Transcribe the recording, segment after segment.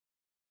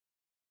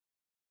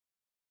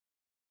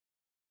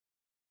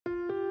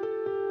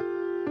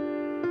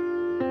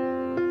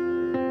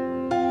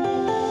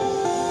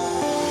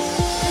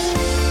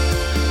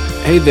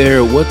Hey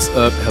there, what's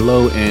up?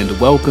 Hello, and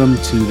welcome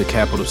to the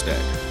Capital Stack.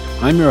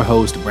 I'm your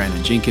host,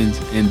 Brandon Jenkins,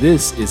 and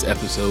this is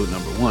episode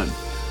number 1.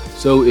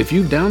 So if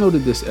you've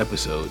downloaded this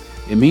episode,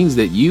 it means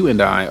that you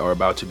and I are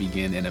about to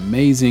begin an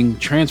amazing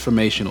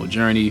transformational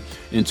journey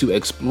into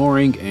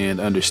exploring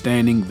and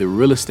understanding the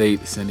real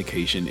estate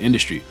syndication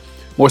industry.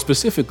 More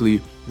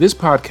specifically, this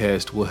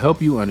podcast will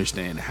help you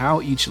understand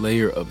how each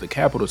layer of the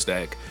capital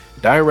stack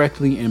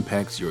directly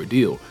impacts your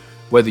deal,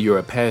 whether you're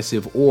a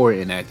passive or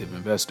an active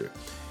investor,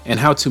 and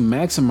how to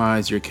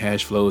maximize your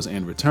cash flows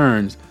and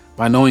returns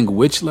by knowing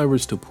which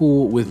levers to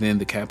pull within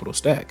the capital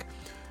stack.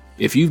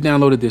 If you've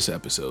downloaded this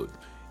episode,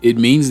 it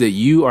means that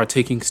you are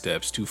taking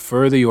steps to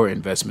further your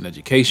investment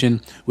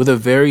education with a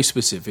very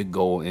specific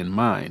goal in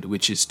mind,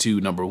 which is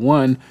to, number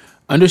 1,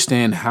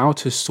 understand how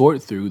to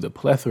sort through the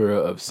plethora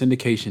of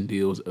syndication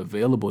deals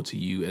available to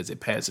you as a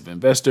passive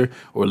investor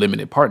or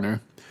limited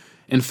partner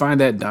and find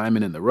that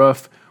diamond in the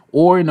rough.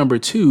 Or number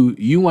 2,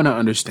 you want to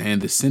understand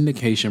the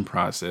syndication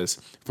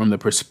process from the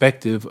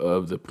perspective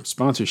of the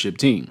sponsorship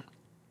team.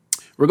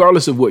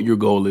 Regardless of what your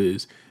goal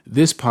is,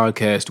 this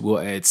podcast will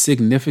add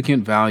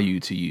significant value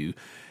to you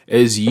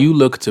as you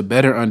look to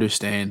better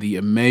understand the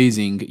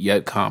amazing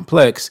yet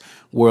complex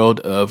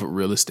world of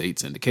real estate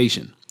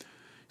syndication.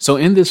 So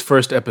in this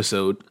first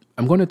episode,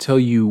 I'm going to tell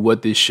you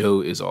what this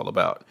show is all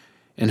about,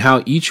 and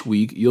how each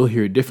week you'll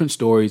hear different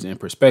stories and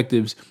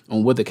perspectives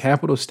on what the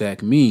capital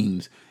stack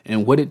means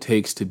and what it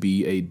takes to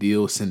be a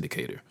deal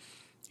syndicator.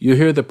 You'll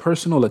hear the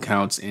personal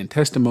accounts and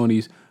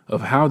testimonies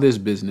of how this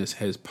business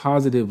has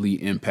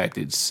positively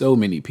impacted so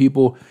many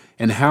people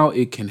and how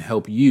it can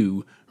help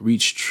you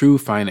reach true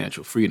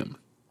financial freedom.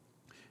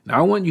 Now,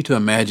 I want you to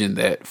imagine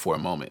that for a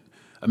moment.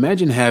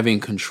 Imagine having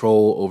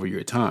control over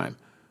your time.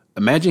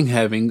 Imagine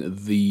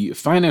having the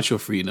financial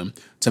freedom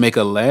to make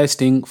a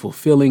lasting,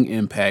 fulfilling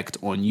impact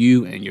on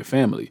you and your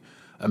family.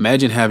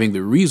 Imagine having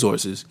the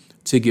resources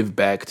to give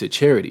back to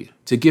charity,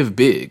 to give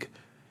big.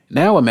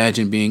 Now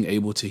imagine being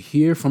able to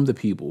hear from the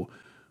people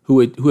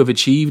who have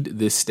achieved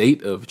this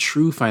state of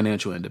true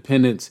financial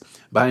independence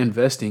by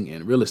investing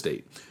in real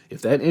estate.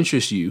 If that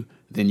interests you,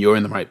 then you're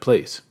in the right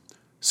place.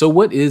 So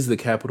what is the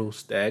Capital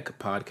Stack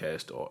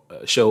podcast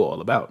show all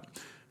about?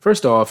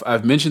 First off,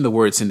 I've mentioned the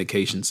word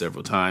syndication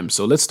several times,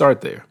 so let's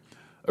start there.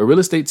 A real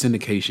estate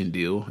syndication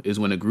deal is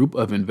when a group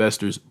of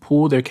investors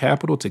pool their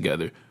capital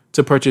together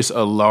to purchase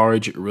a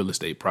large real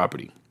estate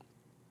property.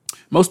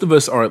 Most of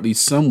us are at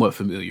least somewhat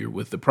familiar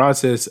with the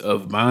process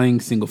of buying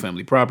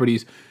single-family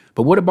properties,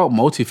 but what about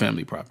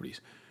multifamily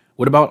properties?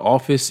 What about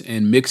office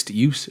and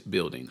mixed-use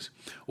buildings,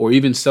 or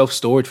even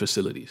self-storage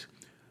facilities?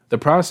 The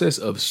process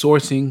of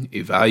sourcing,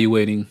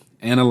 evaluating,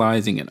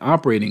 analyzing, and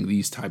operating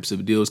these types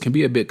of deals can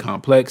be a bit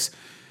complex.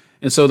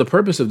 And so the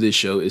purpose of this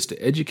show is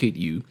to educate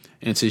you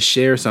and to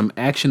share some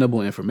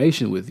actionable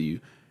information with you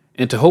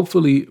and to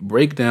hopefully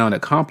break down a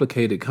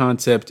complicated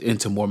concept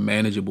into more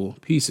manageable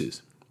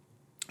pieces.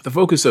 The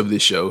focus of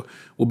this show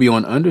will be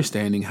on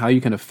understanding how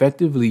you can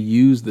effectively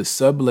use the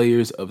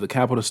sub-layers of the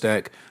capital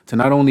stack to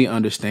not only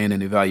understand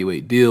and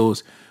evaluate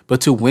deals,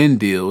 but to win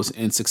deals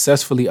and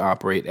successfully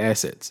operate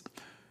assets.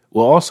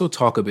 We'll also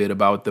talk a bit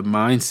about the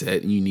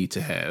mindset you need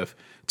to have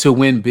to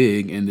win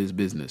big in this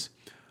business.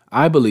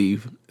 I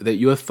believe that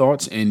your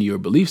thoughts and your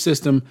belief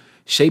system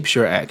shapes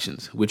your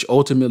actions, which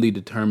ultimately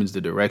determines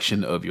the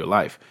direction of your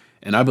life.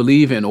 And I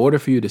believe in order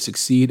for you to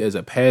succeed as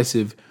a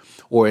passive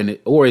or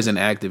as an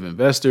active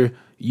investor,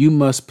 you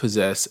must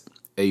possess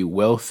a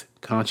wealth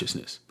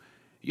consciousness.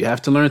 You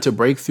have to learn to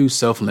break through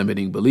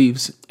self-limiting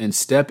beliefs and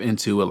step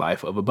into a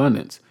life of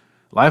abundance.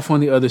 Life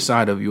on the other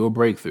side of your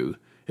breakthrough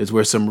is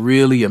where some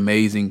really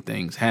amazing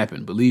things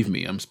happen. Believe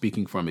me, I'm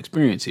speaking from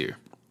experience here.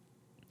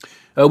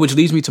 Which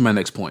leads me to my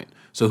next point.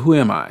 So who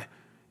am I,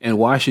 and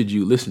why should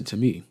you listen to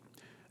me?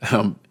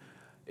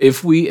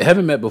 If we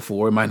haven't met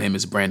before, my name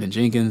is Brandon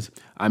Jenkins.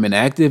 I'm an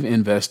active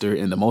investor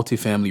in the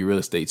multifamily real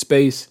estate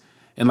space.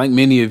 And like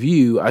many of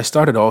you, I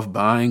started off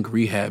buying,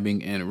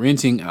 rehabbing, and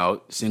renting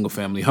out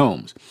single-family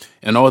homes.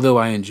 And although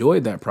I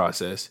enjoyed that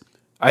process,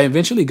 I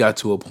eventually got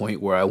to a point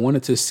where I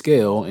wanted to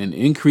scale and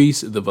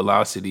increase the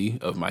velocity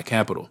of my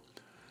capital.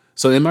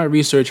 So in my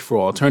research for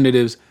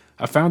alternatives,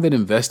 I found that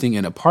investing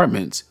in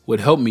apartments would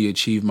help me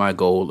achieve my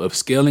goal of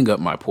scaling up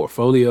my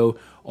portfolio,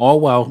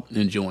 all while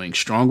enjoying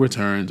strong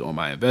returns on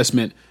my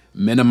investment,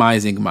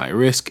 minimizing my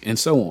risk, and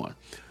so on.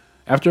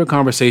 After a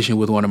conversation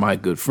with one of my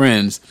good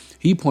friends,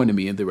 he pointed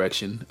me in the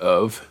direction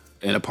of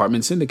an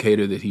apartment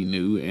syndicator that he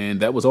knew,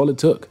 and that was all it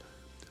took.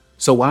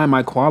 So why am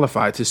I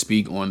qualified to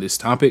speak on this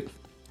topic?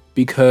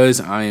 Because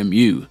I am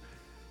you.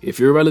 If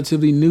you're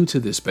relatively new to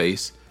this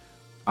space,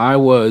 I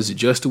was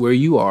just where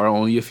you are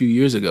only a few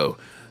years ago.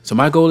 So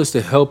my goal is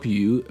to help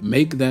you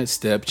make that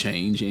step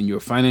change in your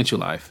financial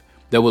life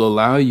that will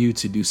allow you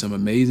to do some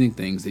amazing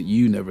things that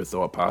you never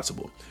thought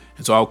possible.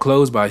 And so I'll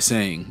close by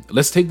saying,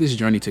 let's take this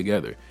journey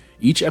together.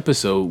 Each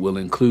episode will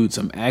include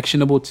some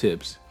actionable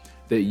tips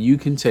that you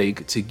can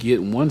take to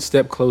get one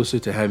step closer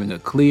to having a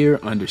clear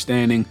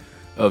understanding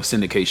of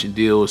syndication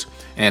deals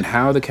and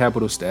how the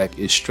capital stack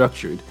is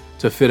structured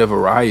to fit a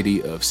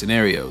variety of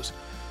scenarios.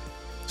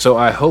 So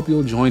I hope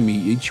you'll join me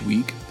each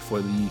week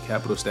for the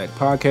Capital Stack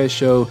podcast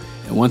show.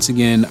 And once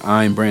again,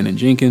 I'm Brandon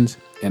Jenkins,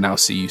 and I'll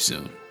see you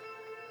soon.